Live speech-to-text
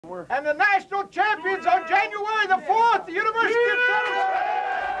And the national champions on January the 4th, the University of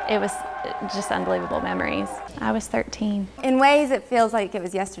Tennessee. It was just unbelievable memories. I was 13. In ways it feels like it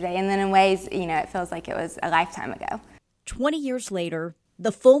was yesterday, and then in ways, it feels like it was a lifetime ago. 20 years later,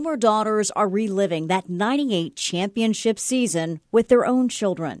 the Fulmer daughters are reliving that '98 championship season with their own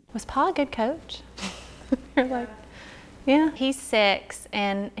children. Was Paul a good coach? You're like, yeah. He's 6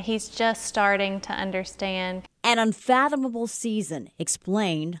 and he's just starting to understand. An unfathomable season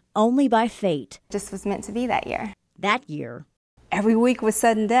explained only by fate. Just was meant to be that year. That year, every week was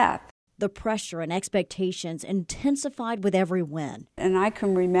sudden death. The pressure and expectations intensified with every win. And I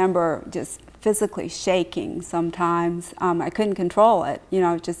can remember just physically shaking sometimes. I couldn't control it,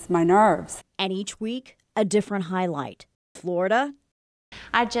 just my nerves. And each week, a different highlight. Florida.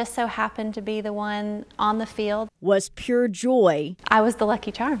 I just so happened to be the one on the field. Was pure joy. I was the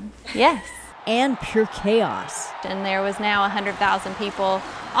lucky charm, yes. And pure chaos. And there was now 100,000 people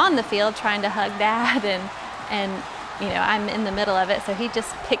on the field trying to hug Dad, and I'm in the middle of it, so he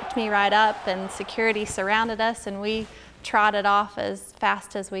just picked me right up, and security surrounded us, and we trotted off as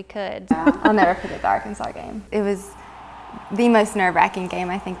fast as we could. I'll never forget the Arkansas game. It was the most nerve-wracking game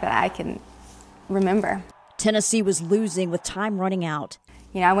I think that I can remember. Tennessee was losing with time running out.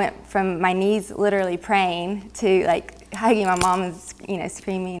 I went from my knees literally praying to hugging my mom and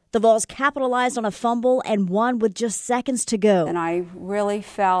screaming. The Vols capitalized on a fumble and won with just seconds to go. And I really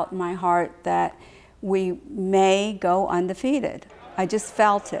felt in my heart that we may go undefeated. I just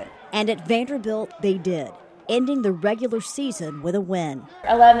felt it. And at Vanderbilt, they did, ending the regular season with a win.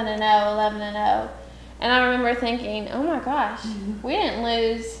 11-0, 11-0. And I remember thinking, oh my gosh, we didn't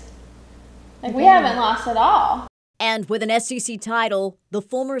lose. We haven't lost at all. And with an SEC title, the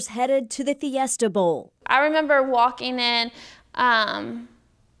Fulmers headed to the Fiesta Bowl. I remember walking in and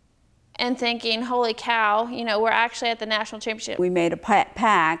thinking, holy cow, we're actually at the national championship. We made a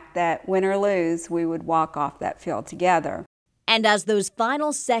pact that win or lose, we would walk off that field together. And as those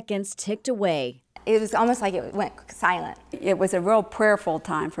final seconds ticked away, it was almost like it went silent. It was a real prayerful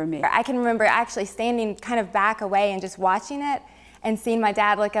time for me. I can remember actually standing kind of back away and just watching it and seeing my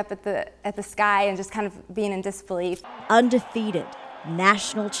dad look up at the sky and just kind of being in disbelief. Undefeated,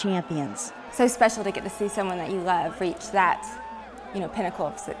 national champions. So special to get to see someone that you love reach that pinnacle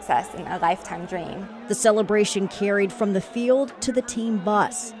of success and a lifetime dream. The celebration carried from the field to the team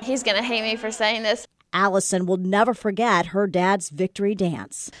bus. He's going to hate me for saying this. Allison will never forget her dad's victory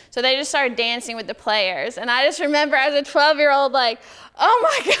dance. So they just started dancing with the players. And I just remember as a 12-year-old, oh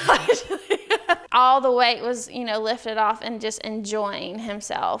my gosh. All the weight was, lifted off and just enjoying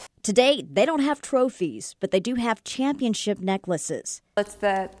himself. Today, they don't have trophies, but they do have championship necklaces. It's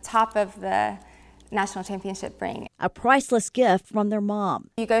the top of the national championship ring. A priceless gift from their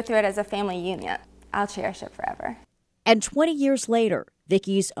mom. You go through it as a family union. I'll cherish it forever. And 20 years later,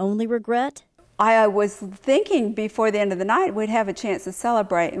 Vicky's only regret? I was thinking before the end of the night we'd have a chance to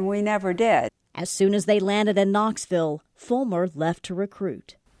celebrate, and we never did. As soon as they landed in Knoxville, Fulmer left to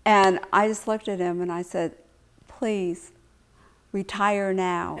recruit. And I just looked at him and I said, please, retire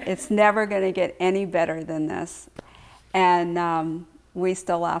now. It's never going to get any better than this. And we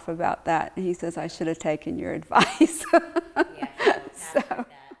still laugh about that. And he says, I should have taken your advice. Yeah, so.